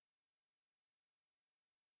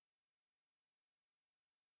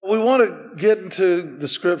We want to get into the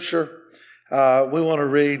scripture. We want to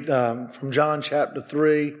read from John chapter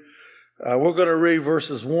 3. We're going to read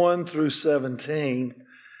verses 1 through 17.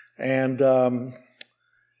 And I'm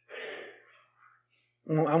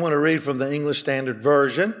going to read from the English Standard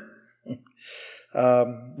Version.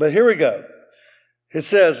 But here we go. It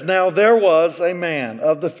says, "Now there was a man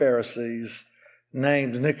of the Pharisees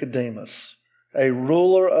named Nicodemus, a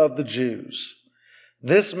ruler of the Jews.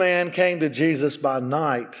 This man came to Jesus by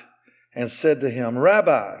night and said to him,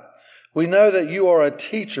 'Rabbi, we know that you are a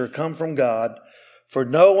teacher come from God, for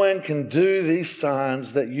no one can do these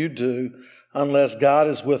signs that you do unless God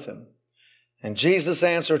is with him.' And Jesus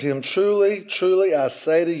answered him, 'Truly, truly, I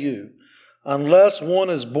say to you, unless one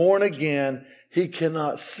is born again, he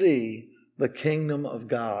cannot see the kingdom of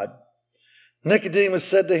God.' Nicodemus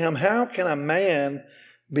said to him, 'How can a man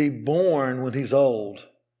be born when he's old?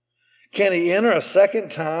 Can he enter a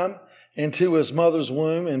second time into his mother's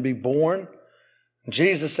womb and be born?'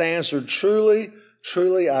 Jesus answered, 'Truly,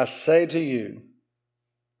 truly, I say to you,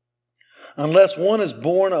 unless one is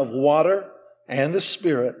born of water and the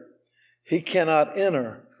Spirit, he cannot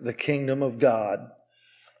enter the kingdom of God.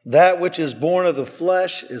 That which is born of the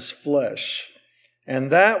flesh is flesh,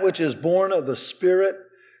 and that which is born of the Spirit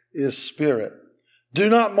is spirit. Do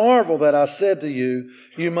not marvel that I said to you,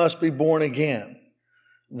 you must be born again.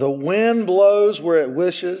 The wind blows where it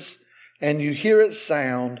wishes, and you hear its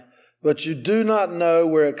sound, but you do not know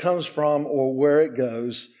where it comes from or where it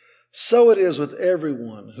goes. So it is with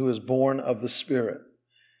everyone who is born of the Spirit.'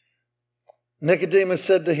 Nicodemus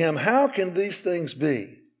said to him, 'How can these things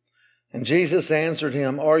be?' And Jesus answered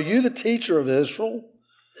him, 'Are you the teacher of Israel,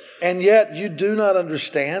 and yet you do not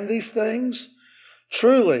understand these things?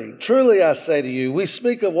 Truly, truly, I say to you, we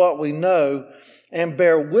speak of what we know and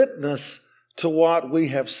bear witness to what we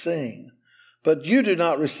have seen, but you do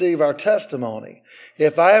not receive our testimony.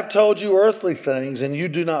 If I have told you earthly things and you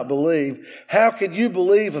do not believe, how can you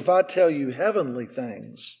believe if I tell you heavenly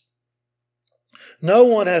things? No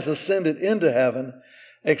one has ascended into heaven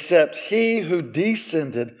except he who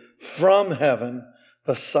descended from heaven,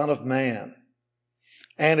 the Son of Man.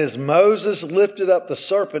 And as Moses lifted up the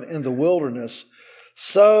serpent in the wilderness,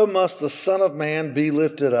 so must the Son of Man be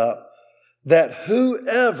lifted up, that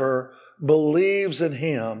whoever believes in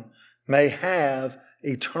him may have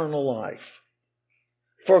eternal life.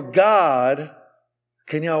 For God,'"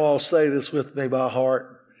 can y'all all say this with me by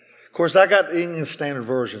heart? Of course, I got the English Standard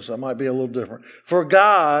Version, so it might be a little different. "For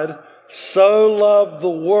God so loved the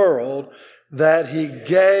world that he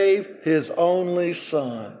gave his only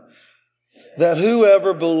Son, that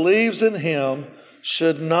whoever believes in him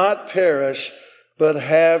should not perish, but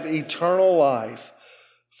have eternal life.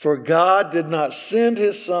 For God did not send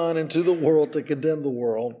his Son into the world to condemn the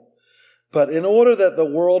world, but in order that the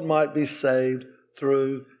world might be saved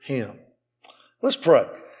through him." Let's pray.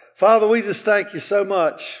 Father, we just thank you so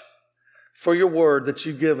much for your word that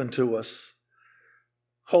you've given to us.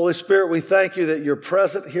 Holy Spirit, we thank you that you're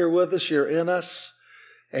present here with us, you're in us,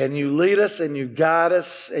 and you lead us and you guide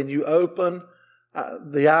us and you open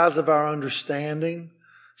the eyes of our understanding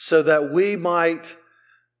so that we might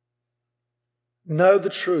know the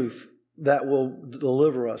truth that will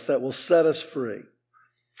deliver us, that will set us free.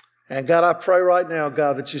 And God, I pray right now,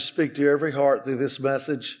 God, that you speak to every heart through this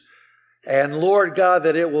message. And Lord God,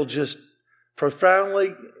 that it will just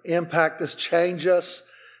profoundly impact us, change us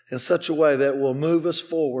in such a way that will move us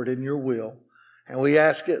forward in your will. And we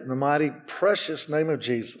ask it in the mighty, precious name of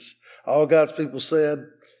Jesus. All God's people said,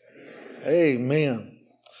 Amen.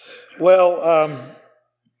 Well,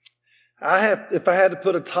 if I had to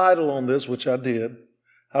put a title on this, which I did,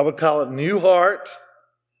 I would call it New Heart,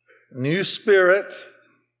 New Spirit,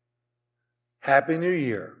 Happy New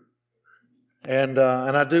Year. And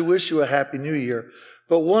I do wish you a Happy New Year.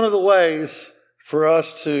 But one of the ways for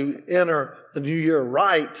us to enter the new year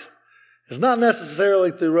right is not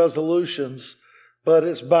necessarily through resolutions, but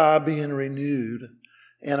it's by being renewed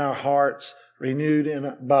in our hearts, renewed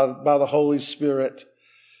by the Holy Spirit,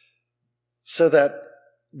 so that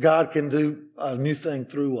God can do a new thing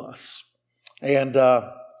through us. And,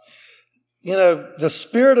 the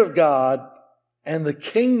Spirit of God and the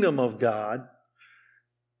kingdom of God,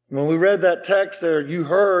 when we read that text there, you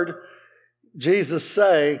heard Jesus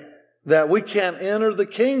say that we can't enter the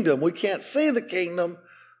kingdom. We can't see the kingdom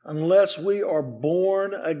unless we are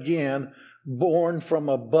born again, born from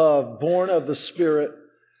above, born of the Spirit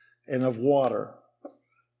and of water.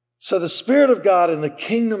 So the Spirit of God and the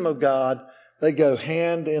kingdom of God, they go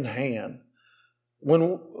hand in hand.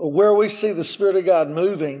 Where we see the Spirit of God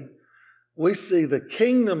moving, we see the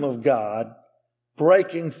kingdom of God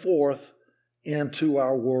breaking forth into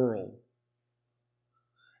our world.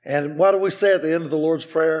 And what do we say at the end of the Lord's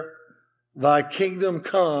Prayer? Thy kingdom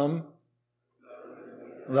come,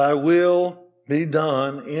 thy will be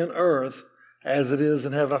done in earth as it is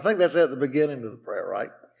in heaven. I think that's at the beginning of the prayer, right?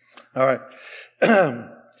 All right.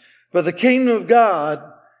 But the kingdom of God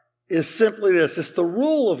is simply this. It's the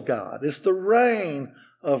rule of God. It's the reign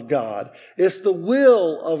of God. It's the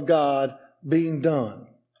will of God being done.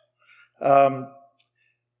 The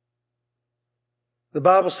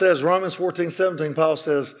Bible says, Romans 14:17, Paul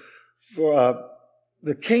says, for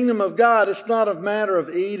the kingdom of God, it's not a matter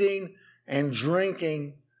of eating and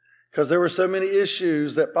drinking, because there were so many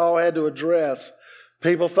issues that Paul had to address.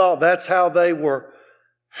 People thought that's how they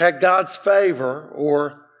had God's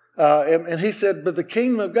favor, and he said, but the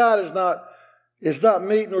kingdom of God is not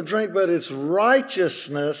meat nor drink, but it's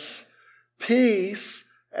righteousness, peace,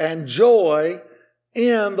 and joy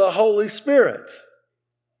in the Holy Spirit.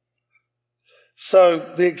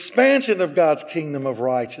 So the expansion of God's kingdom of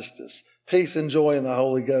righteousness, peace and joy in the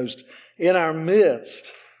Holy Ghost in our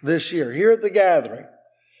midst this year, here at the gathering,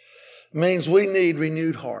 means we need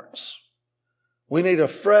renewed hearts. We need a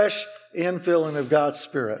fresh infilling of God's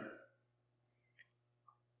Spirit.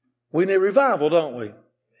 We need revival, don't we?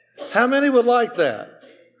 How many would like that?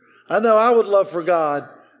 I know I would love for God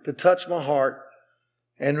to touch my heart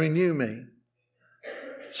and renew me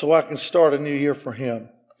so I can start a new year for Him.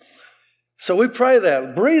 So we pray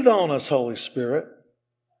that. Breathe on us, Holy Spirit.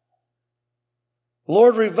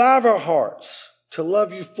 Lord, revive our hearts to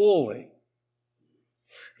love you fully.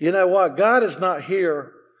 You know what? God is not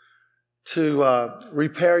here to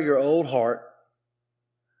repair your old heart.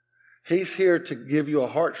 He's here to give you a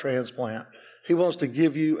heart transplant. He wants to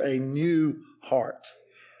give you a new heart.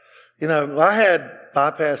 You know, I had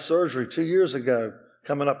bypass surgery 2 years ago,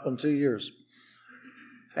 coming up on 2 years.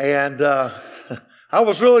 And I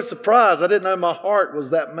was really surprised. I didn't know my heart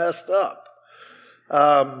was that messed up.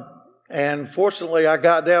 And fortunately, I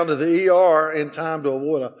got down to the ER in time to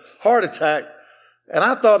avoid a heart attack. And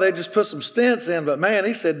I thought they just put some stents in. But man,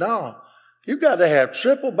 he said, no, you've got to have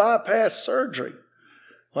triple bypass surgery.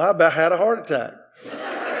 Well, I about had a heart attack.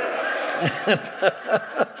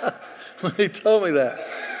 When he told me that.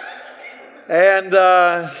 And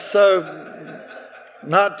so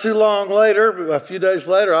not too long later, a few days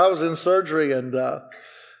later, I was in surgery and,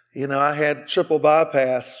 I had triple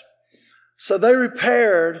bypass. So they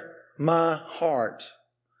repaired my heart.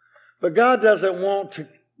 But God doesn't want to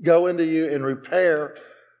go into you and repair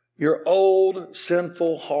your old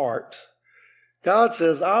sinful heart. God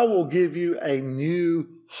says, I will give you a new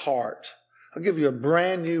heart. I'll give you a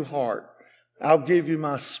brand new heart. I'll give you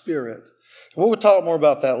my Spirit. We'll talk more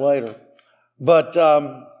about that later. But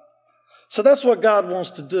so that's what God wants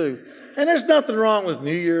to do. And there's nothing wrong with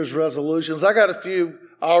New Year's resolutions. I got a few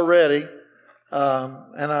already.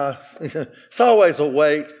 It's always a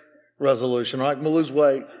weight resolution, right? I'm going to lose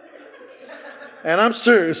weight. And I'm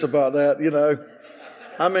serious about that,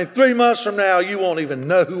 I mean, 3 months from now, you won't even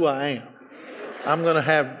know who I am. I'm going to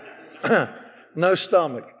have no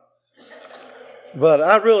stomach. But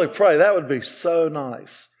I really pray that would be so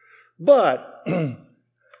nice. But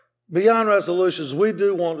beyond resolutions, we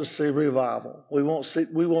do want to see revival. We want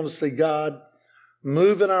to see God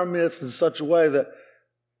move in our midst in such a way that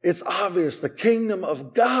it's obvious the kingdom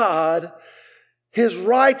of God, His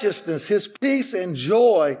righteousness, His peace and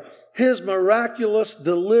joy, His miraculous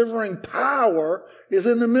delivering power is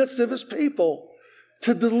in the midst of His people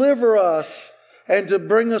to deliver us and to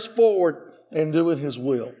bring us forward in doing His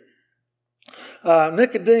will.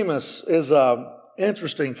 Nicodemus is an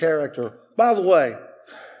interesting character. By the way,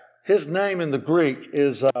 his name in the Greek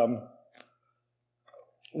is,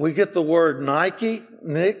 we get the word Nike.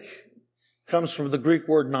 Nick comes from the Greek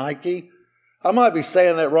word Nike. I might be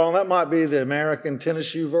saying that wrong. That might be the American tennis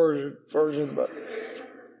shoe version, but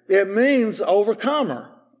it means overcomer.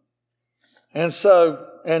 And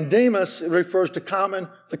Demas refers to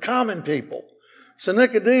the common people. So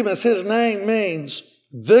Nicodemus, his name means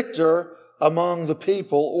victor among the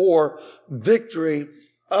people or victory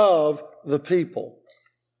of the people.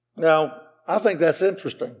 Now, I think that's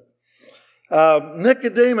interesting.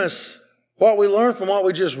 Nicodemus, what we learn from what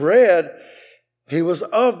we just read, he was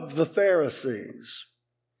of the Pharisees.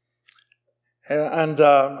 And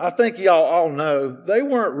I think y'all all know they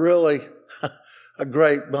weren't really a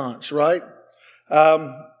great bunch, right?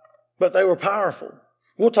 But they were powerful.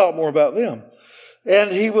 We'll talk more about them.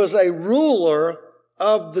 And he was a ruler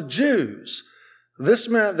of the Jews. This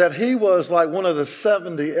meant that he was like one of the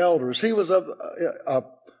 70 elders. He was a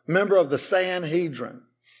member of the Sanhedrin.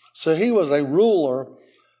 So he was a ruler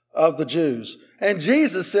of the Jews. And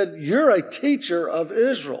Jesus said, you're a teacher of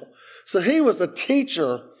Israel. So he was a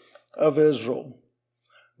teacher of Israel.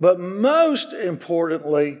 But most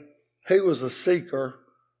importantly, he was a seeker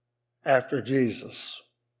after Jesus.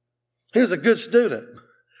 He was a good student.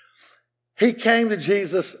 He came to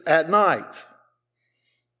Jesus at night.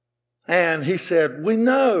 And he said, we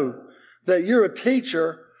know that you're a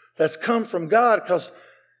teacher that's come from God because,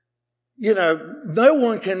 no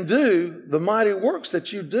one can do the mighty works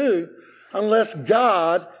that you do unless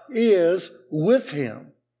God is with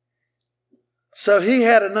him. So he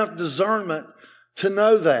had enough discernment to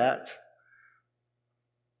know that.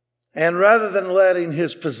 And rather than letting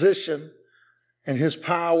his position and his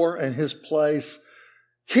power and his place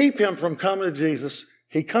keep him from coming to Jesus,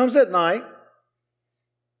 he comes at night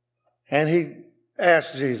and he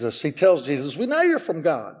asks Jesus, he tells Jesus, we know you're from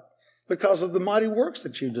God because of the mighty works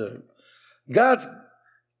that you do. God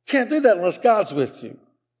can't do that unless God's with you.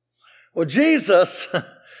 Well, Jesus,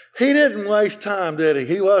 he didn't waste time, did he?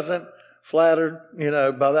 He wasn't flattered,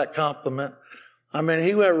 by that compliment. I mean,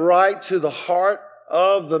 he went right to the heart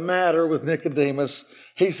of the matter with Nicodemus.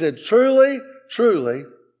 He said, truly, truly,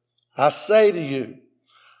 I say to you,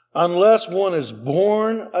 unless one is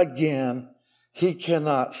born again, he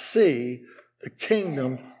cannot see the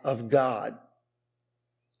kingdom of God.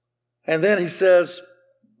 And then he says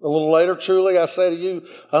a little later, truly, I say to you,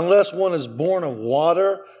 unless one is born of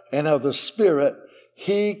water and of the Spirit,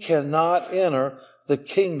 he cannot enter the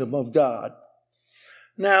kingdom of God.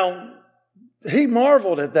 Now, he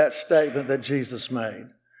marveled at that statement that Jesus made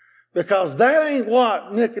because that ain't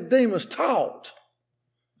what Nicodemus taught.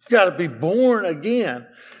 You got to be born again.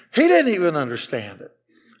 He didn't even understand it.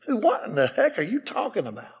 What in the heck are you talking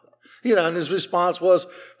about? And his response was,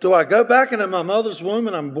 do I go back into my mother's womb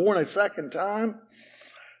and I'm born a second time?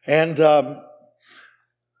 And I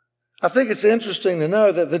think it's interesting to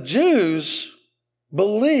know that the Jews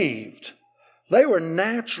believed they were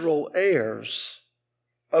natural heirs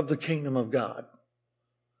of the kingdom of God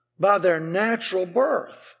by their natural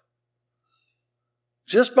birth.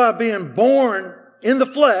 Just by being born in the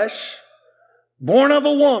flesh, born of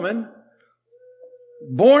a woman,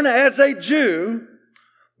 born as a Jew,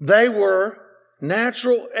 they were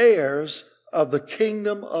natural heirs of the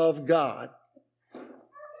kingdom of God.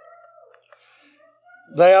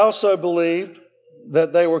 They also believed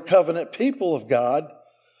that they were covenant people of God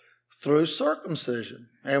through circumcision.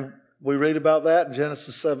 And we read about that in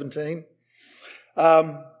Genesis 17.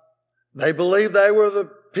 They believed they were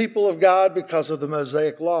the people of God because of the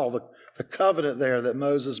Mosaic law, the covenant there that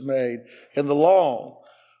Moses made, and the law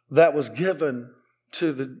that was given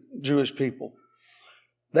to the Jewish people.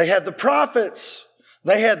 They had the prophets.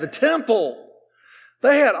 They had the temple.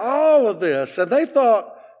 They had all of this. And they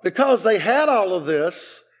thought because they had all of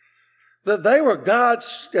this, that they were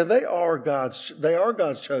God's, and they are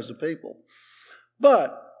God's chosen people.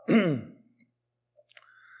 But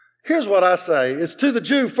here's what I say. It's to the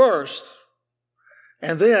Jew first,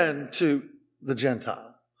 and then to the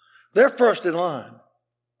Gentile. They're first in line.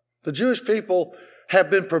 The Jewish people have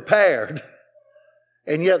been prepared,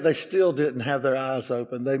 and yet they still didn't have their eyes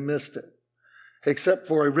open. They missed it, except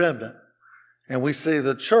for a remnant. And we see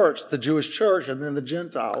the church, the Jewish church, and then the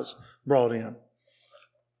Gentiles brought in.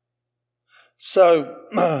 So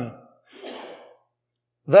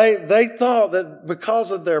they thought that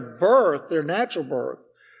because of their birth, their natural birth,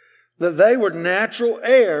 that they were natural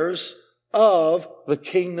heirs of the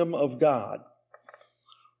kingdom of God.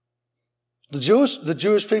 The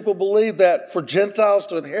Jewish people believed that for Gentiles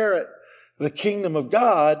to inherit the kingdom of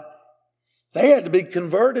God, they had to be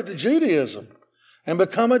converted to Judaism and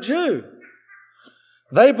become a Jew.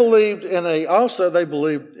 They believed in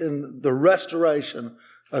the restoration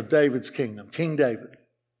of David's kingdom, King David.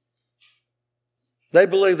 They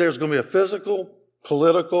believed there was going to be a physical,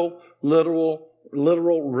 political,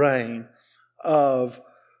 literal reign of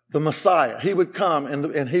the Messiah. He would come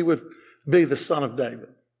and he would be the son of David.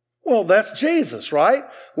 Well, that's Jesus, right?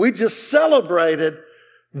 We just celebrated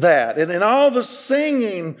that. And in all the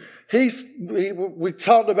singing, we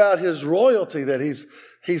talked about his royalty, that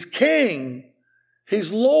he's king,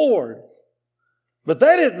 he's Lord. But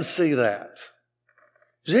they didn't see that.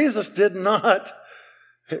 Jesus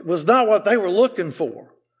it was not what they were looking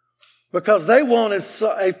for, because they wanted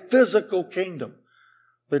a physical kingdom.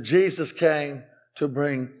 But Jesus came to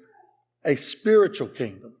bring a spiritual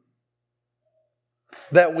kingdom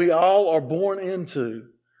that we all are born into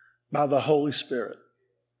by the Holy Spirit.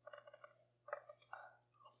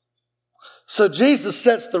 So Jesus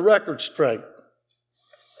sets the record straight.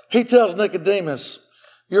 He tells Nicodemus,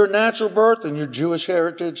 your natural birth and your Jewish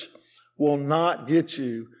heritage will not get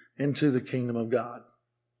you into the kingdom of God.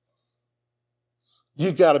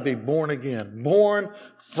 You got to be born again, born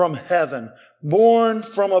from heaven, born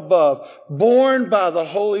from above, born by the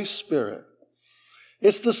Holy Spirit.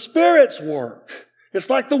 It's the Spirit's work. It's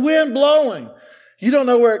like the wind blowing. You don't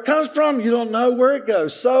know where it comes from. You don't know where it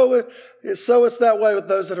goes. So it's that way with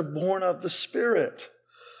those that are born of the Spirit.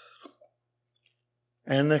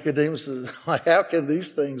 And Nicodemus is like, how can these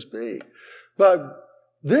things be? But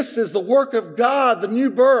this is the work of God, the new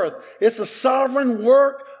birth. It's a sovereign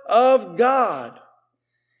work of God.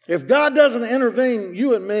 If God doesn't intervene,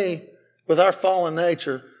 you and me, with our fallen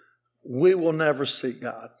nature, we will never see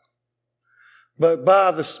God. But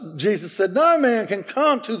Jesus said, no man can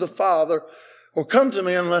come to the Father or come to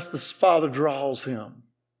me unless the Father draws him.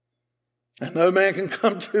 And no man can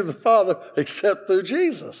come to the Father except through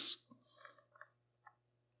Jesus.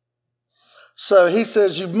 So he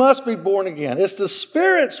says you must be born again. It's the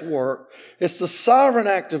Spirit's work. It's the sovereign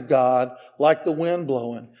act of God, like the wind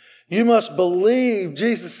blowing. You must believe.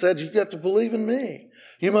 Jesus said you got to believe in me.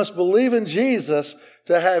 You must believe in Jesus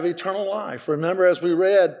to have eternal life. Remember, as we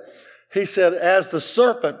read, he said, as the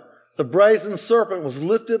serpent, the brazen serpent was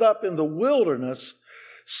lifted up in the wilderness,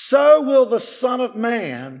 so will the Son of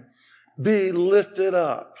Man be lifted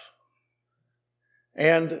up.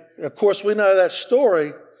 And of course, we know that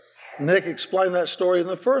story. Nick explained that story in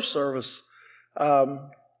the first service. It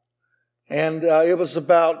was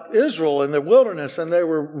about Israel in the wilderness, and they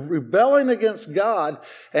were rebelling against God,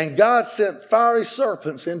 and God sent fiery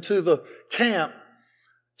serpents into the camp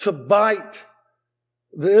to bite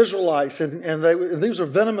the Israelites, and these were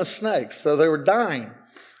venomous snakes, so they were dying.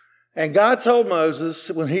 And God told Moses,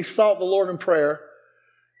 when he sought the Lord in prayer,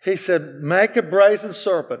 he said, make a brazen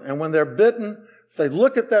serpent, and when they're bitten, if they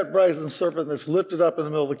look at that brazen serpent that's lifted up in the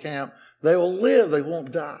middle of the camp, they will live, they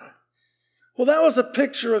won't die. Well, that was a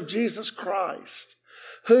picture of Jesus Christ,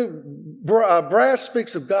 who brass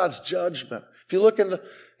speaks of God's judgment. If you look in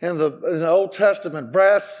the Old Testament,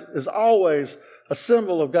 brass is always a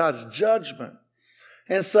symbol of God's judgment.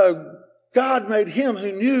 And so God made him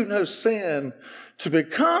who knew no sin to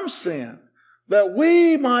become sin, that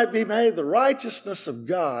we might be made the righteousness of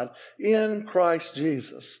God in Christ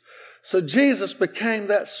Jesus. So Jesus became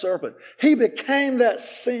that serpent. He became that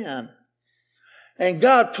sin. And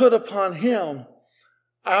God put upon him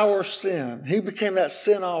our sin. He became that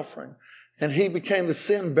sin offering. And he became the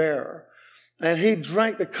sin bearer. And he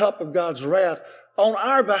drank the cup of God's wrath on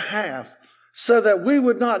our behalf so that we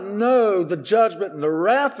would not know the judgment and the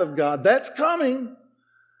wrath of God. That's coming.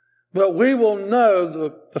 But we will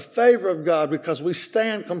know the favor of God because we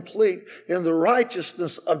stand complete in the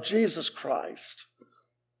righteousness of Jesus Christ.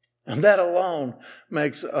 And that alone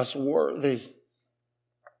makes us worthy.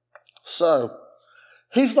 So,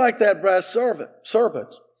 he's like that brass serpent.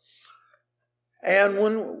 And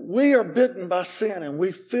when we are bitten by sin and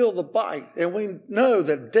we feel the bite and we know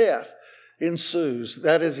that death ensues,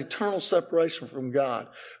 that is eternal separation from God.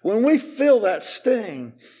 When we feel that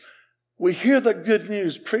sting, we hear the good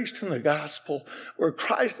news preached in the gospel where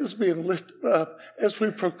Christ is being lifted up as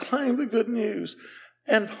we proclaim the good news.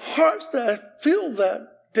 And hearts that feel that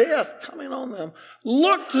death coming on them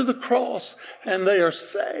look to the cross and they are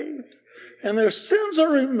saved. And their sins are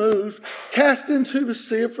removed, cast into the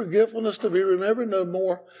sea of forgetfulness to be remembered no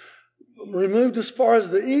more, removed as far as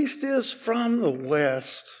the east is from the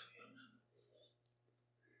west.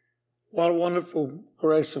 What a wonderful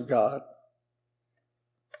grace of God.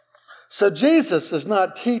 So Jesus is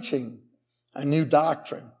not teaching a new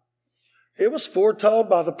doctrine. It was foretold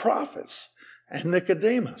by the prophets and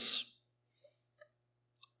Nicodemus,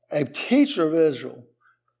 a teacher of Israel.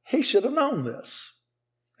 He should have known this.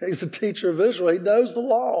 He's a teacher of Israel. He knows the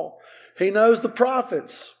law. He knows the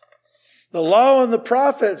prophets. The law and the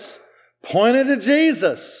prophets pointed to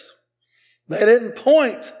Jesus. They didn't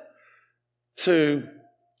point to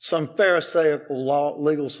some Pharisaical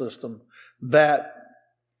legal system that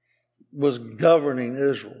was governing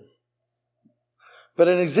Israel. But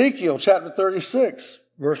in Ezekiel chapter 36,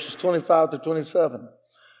 verses 25 to 27,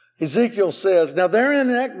 Ezekiel says, now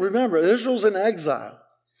remember, Israel's in exile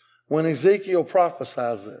when Ezekiel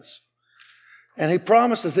prophesies this. And he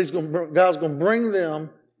promises God's going to bring them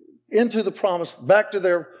into the promise, back to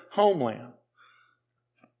their homeland.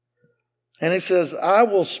 And he says, I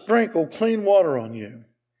will sprinkle clean water on you,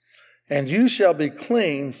 and you shall be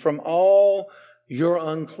clean from all your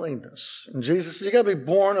uncleanness. And Jesus said, you got to be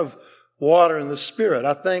born of water and the Spirit.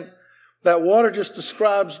 I think that water just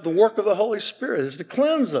describes the work of the Holy Spirit, is to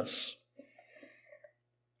cleanse us.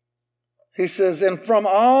 He says, and from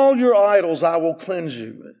all your idols I will cleanse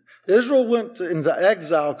you. Israel went into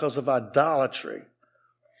exile because of idolatry.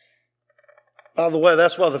 By the way,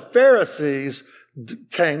 that's why the Pharisees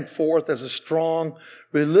came forth as a strong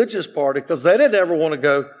religious party because they didn't ever want to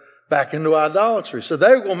go back into idolatry. So they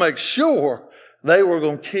were going to make sure they were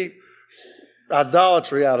going to keep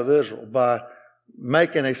idolatry out of Israel by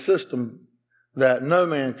making a system that no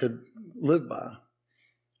man could live by.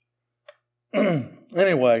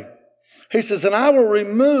 Anyway, he says, and I will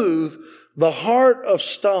remove the heart of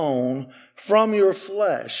stone from your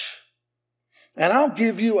flesh, and I'll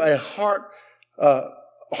give you a heart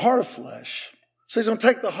of flesh. So he's going to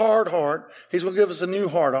take the hard heart. He's going to give us a new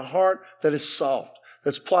heart, a heart that is soft,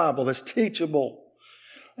 that's pliable, that's teachable.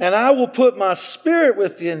 And I will put my spirit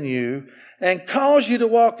within you and cause you to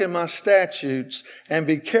walk in my statutes and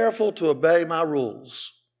be careful to obey my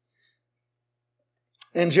rules.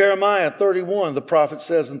 In Jeremiah 31, the prophet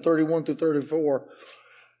says in 31 through 34,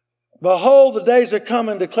 behold, the days are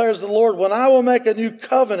coming, declares the Lord, when I will make a new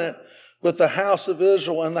covenant with the house of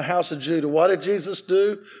Israel and the house of Judah. What did Jesus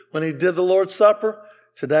do when he did the Lord's Supper?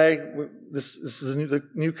 Today, this is the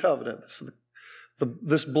new covenant.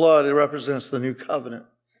 This blood, it represents the new covenant.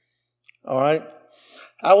 All right?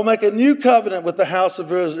 I will make a new covenant with the house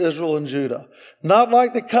of Israel and Judah, not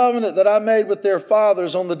like the covenant that I made with their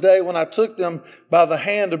fathers on the day when I took them by the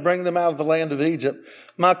hand to bring them out of the land of Egypt,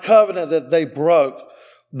 my covenant that they broke,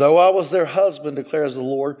 though I was their husband, declares the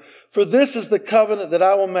Lord. For this is the covenant that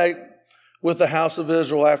I will make with the house of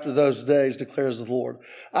Israel after those days, declares the Lord.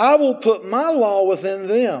 I will put my law within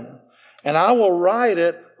them, and I will write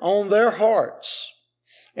it on their hearts.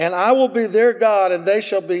 And I will be their God, and they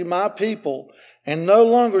shall be my people. And no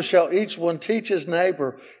longer shall each one teach his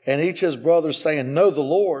neighbor and each his brother, saying, know the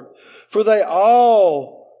Lord. For they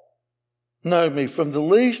all know me, from the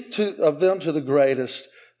least of them to the greatest,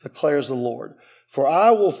 declares the Lord. For I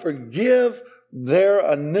will forgive their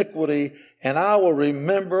iniquity, and I will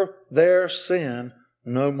remember their sin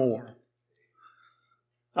no more.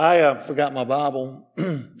 I forgot my Bible,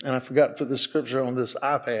 and I forgot to put this scripture on this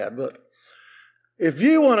iPad. But if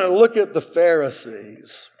you want to look at the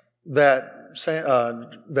Pharisees that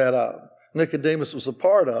Nicodemus was a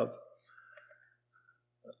part of,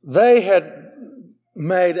 they had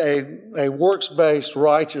made a works-based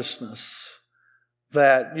righteousness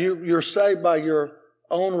that you're saved by your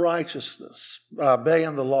own righteousness, by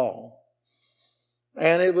obeying the law.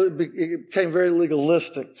 And it became very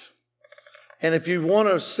legalistic. And if you want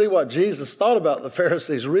to see what Jesus thought about the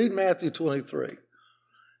Pharisees, read Matthew 23.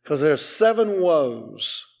 Because there's 7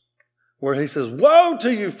 woes where he says, woe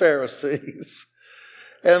to you, Pharisees.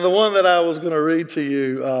 And the one that I was going to read to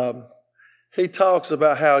you, he talks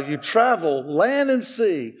about how you travel land and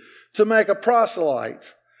sea to make a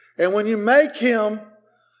proselyte. And when you make him,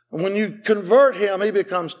 when you convert him, he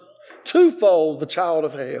becomes twofold the child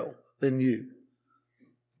of hell than you.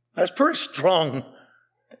 That's pretty strong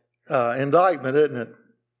indictment, isn't it?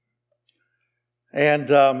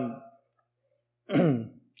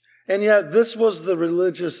 And yet this was the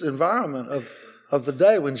religious environment of the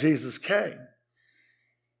day when Jesus came.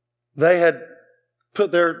 They had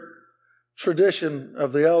put their tradition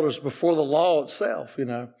of the elders before the law itself, you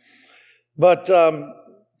know. But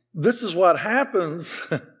this is what happens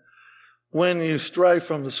when you stray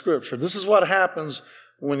from the Scripture. This is what happens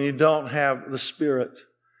when you don't have the Spirit.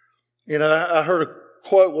 You know, I heard a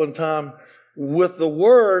quote one time, with the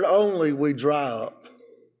word only we dry up.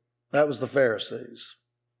 That was the Pharisees.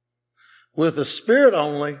 With the Spirit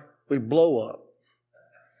only we blow up.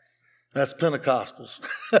 That's Pentecostals.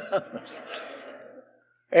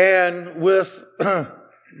 And with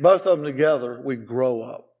both of them together, we grow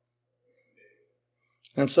up.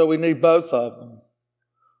 And so we need both of them.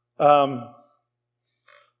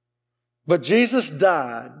 But Jesus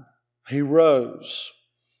died. He rose.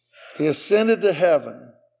 He ascended to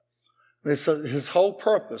heaven. His whole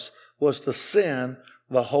purpose was to send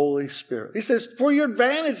the Holy Spirit. He says, for your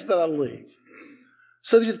advantage that I leave,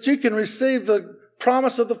 so that you can receive the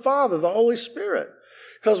promise of the Father, the Holy Spirit.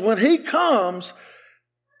 Because when He comes,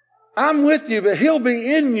 I'm with you, but He'll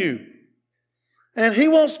be in you. And He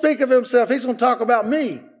won't speak of Himself. He's going to talk about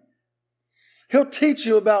me. He'll teach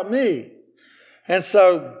you about me. And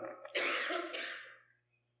so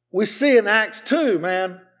we see in Acts 2,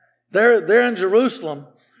 man, they're in Jerusalem.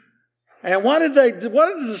 And what did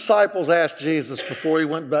the disciples ask Jesus before He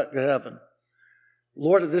went back to heaven?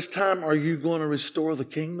 Lord, at this time, are you going to restore the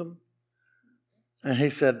kingdom? And He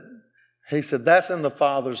said, that's in the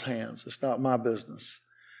Father's hands. It's not my business.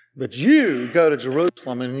 But you go to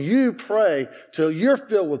Jerusalem and you pray till you're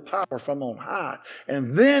filled with power from on high.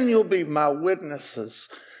 And then you'll be my witnesses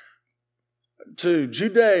to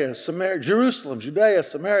Judea, Samaria, Jerusalem, Judea,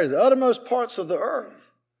 Samaria, the uttermost parts of the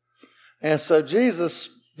earth. And so Jesus,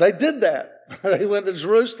 they did that. They went to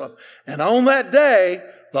Jerusalem. And on that day,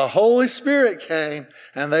 the Holy Spirit came,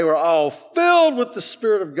 and they were all filled with the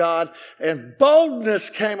Spirit of God, and boldness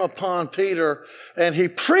came upon Peter, and he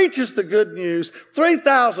preaches the good news.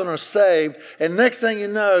 3,000 are saved, and next thing you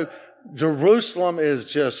know, Jerusalem is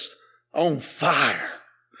just on fire.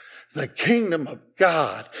 The kingdom of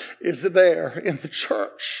God is there in the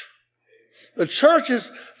church. The church is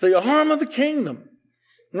the arm of the kingdom.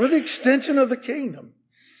 We're the extension of the kingdom.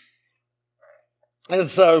 And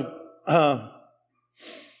so,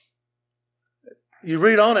 you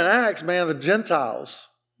read on in Acts, man, the Gentiles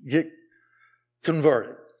get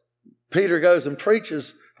converted. Peter goes and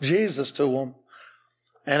preaches Jesus to them.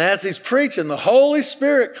 And as he's preaching, the Holy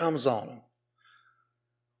Spirit comes on them.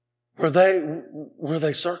 Were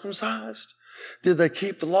they circumcised? Did they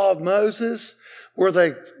keep the law of Moses? Were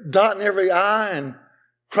they dotting every I and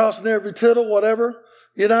crossing every tittle, whatever?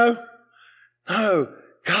 You know? No,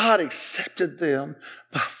 God accepted them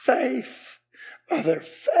by faith. By their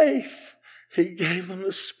faith, He gave them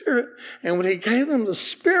the Spirit. And when He gave them the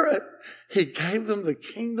Spirit, He gave them the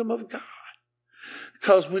kingdom of God.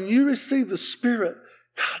 Because when you receive the Spirit,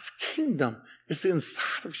 God's kingdom is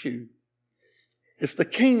inside of you. It's the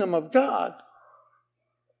kingdom of God.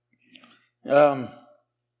 In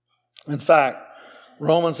fact,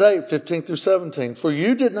 Romans 8, 15 through 17. For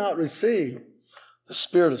you did not receive the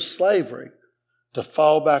spirit of slavery to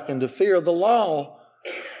fall back into fear. The law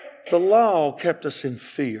kept us in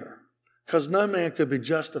fear because no man could be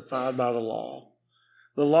justified by the law.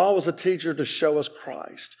 The law was a teacher to show us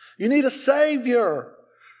Christ. You need a Savior.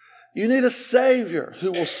 You need a Savior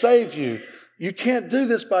who will save you. You can't do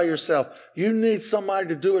this by yourself. You need somebody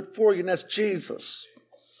to do it for you, and that's Jesus.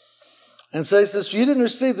 And so he says, you didn't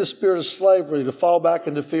receive the spirit of slavery to fall back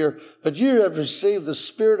into fear, but you have received the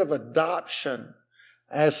spirit of adoption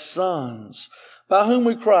as sons, by whom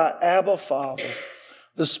we cry, Abba, Father.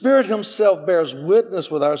 The Spirit Himself bears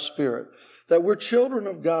witness with our spirit that we're children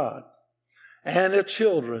of God, and if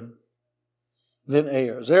children, then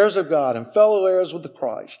heirs, heirs of God, and fellow heirs with the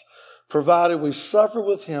Christ, provided we suffer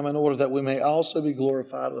with Him in order that we may also be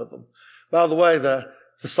glorified with Him. By the way, the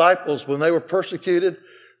disciples, when they were persecuted,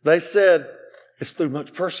 they said, it's through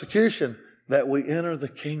much persecution that we enter the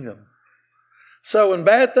kingdom. So when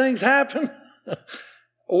bad things happen,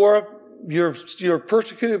 or you're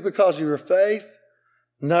persecuted because of your faith,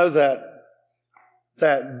 know that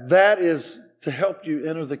is to help you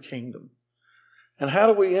enter the kingdom. And how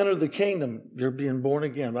do we enter the kingdom? You're being born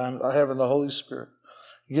again by having the Holy Spirit.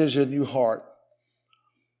 It gives you a new heart.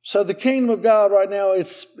 So the kingdom of God right now,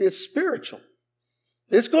 it's spiritual.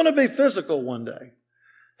 It's going to be physical one day.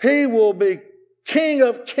 He will be King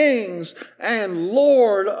of kings and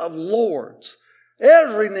Lord of lords.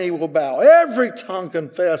 Every knee will bow. Every tongue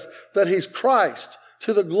confess that He's Christ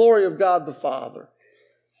to the glory of God the Father.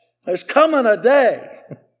 There's coming a day.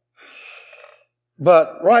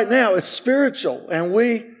 But right now it's spiritual, and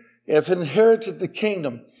we have inherited the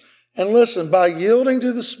kingdom. And listen, by yielding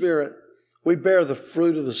to the Spirit, we bear the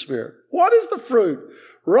fruit of the Spirit. What is the fruit?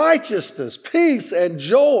 Righteousness, peace, and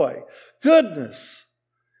joy, goodness,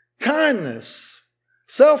 kindness,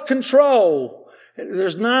 self-control.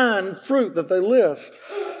 There's 9 fruit that they list.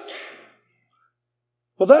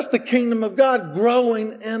 Well, that's the kingdom of God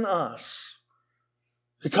growing in us,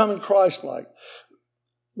 becoming Christ-like.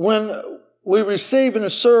 When we receive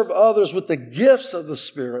and serve others with the gifts of the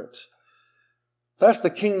Spirit, that's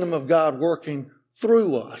the kingdom of God working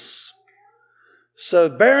through us. So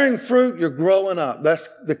bearing fruit, you're growing up. That's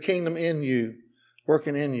the kingdom in you,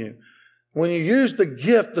 working in you. When you use the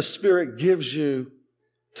gift the Spirit gives you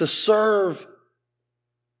to serve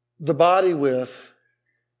the body with,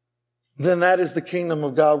 then that is the kingdom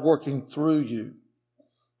of God working through you.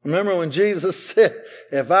 Remember when Jesus said,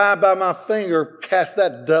 if I by my finger cast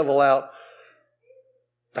that devil out,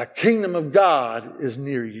 the kingdom of God is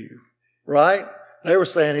near you. Right? They were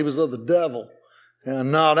saying he was of the devil.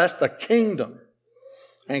 And no, that's the kingdom.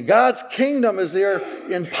 And God's kingdom is there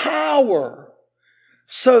in power,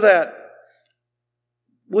 so that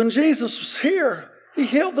when Jesus was here, He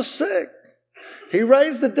healed the sick. He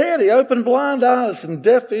raised the dead. He opened blind eyes and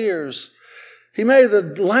deaf ears. He made the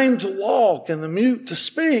lame to walk and the mute to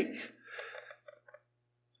speak.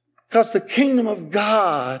 Because the kingdom of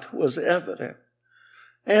God was evident.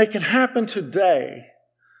 And it can happen today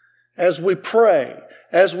as we pray,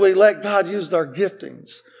 as we let God use our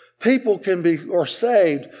giftings. People are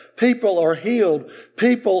saved. People are healed.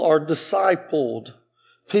 People are discipled.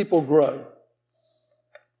 People grow.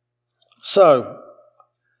 So,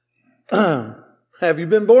 have you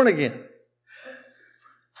been born again?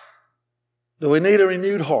 Do we need a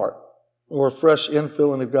renewed heart or a fresh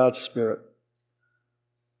infilling of God's Spirit?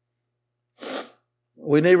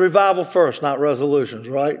 We need revival first, not resolutions,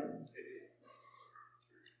 right?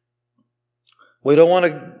 We don't want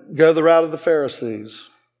to go the route of the Pharisees,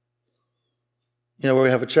 where we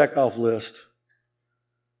have a checkoff list.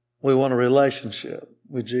 We want a relationship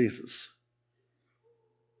with Jesus.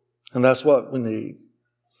 And that's what we need.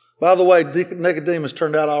 By the way, Nicodemus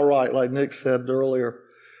turned out all right, like Nick said earlier.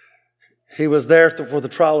 He was there for the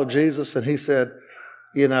trial of Jesus, and he said,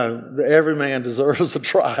 every man deserves a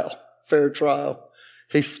trial, fair trial.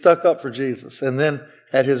 He stuck up for Jesus. And then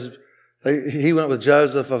he went with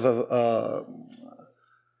Joseph of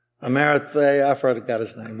Arimathea, I forgot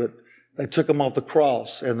his name, but they took him off the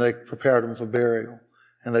cross and they prepared him for burial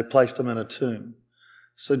and they placed him in a tomb.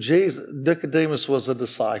 So Nicodemus was a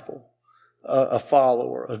disciple, a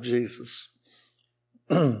follower of Jesus.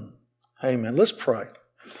 Amen. Let's pray.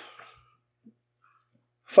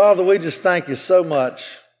 Father, we just thank you so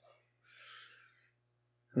much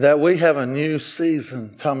that we have a new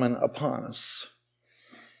season coming upon us.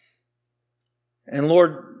 And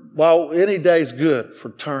Lord, while any day is good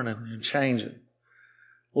for turning and changing,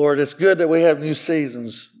 Lord, it's good that we have new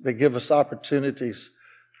seasons that give us opportunities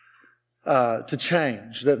to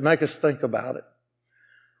change, that make us think about it.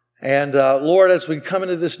 And Lord, as we come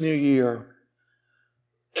into this new year,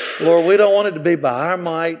 Lord, we don't want it to be by our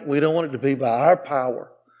might. We don't want it to be by our power.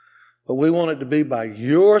 But we want it to be by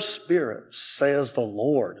your Spirit, says the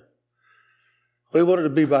Lord. We want it to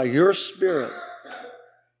be by your Spirit.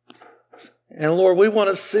 And Lord, we want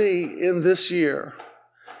to see in this year,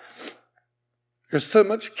 there's so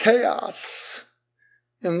much chaos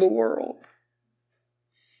in the world.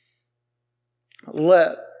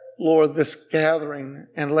 Let, Lord, this gathering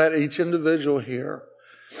and let each individual here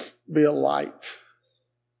be a light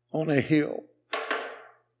on a hill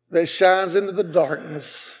that shines into the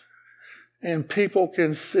darkness, and people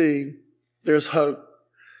can see there's hope.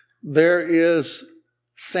 There is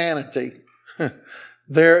sanity.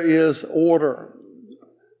 There is order.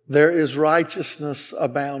 There is righteousness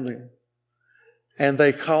abounding. And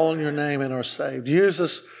they call on your name and are saved. Use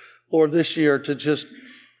us, Lord, this year to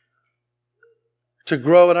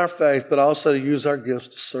grow in our faith, but also to use our gifts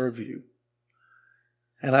to serve you.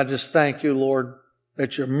 And I just thank you, Lord,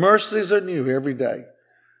 that your mercies are new every day.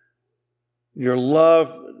 Your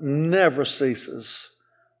love never ceases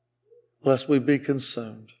lest we be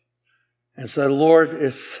consumed. And so, Lord,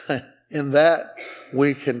 it's in that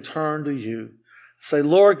we can turn to you. Say,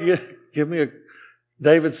 Lord, give me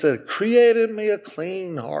David said, create in me a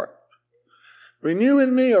clean heart. Renew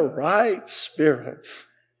in me a right spirit.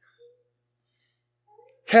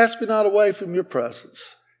 Cast me not away from your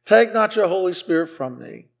presence. Take not your Holy Spirit from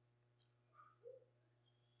me.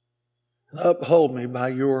 And uphold me by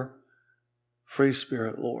your free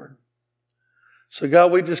spirit, Lord. So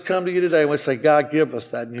God, we just come to you today and we say, God, give us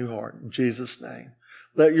that new heart in Jesus' name.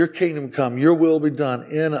 Let your kingdom come. Your will be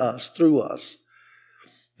done in us, through us,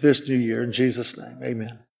 this new year. In Jesus' name,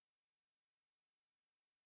 amen.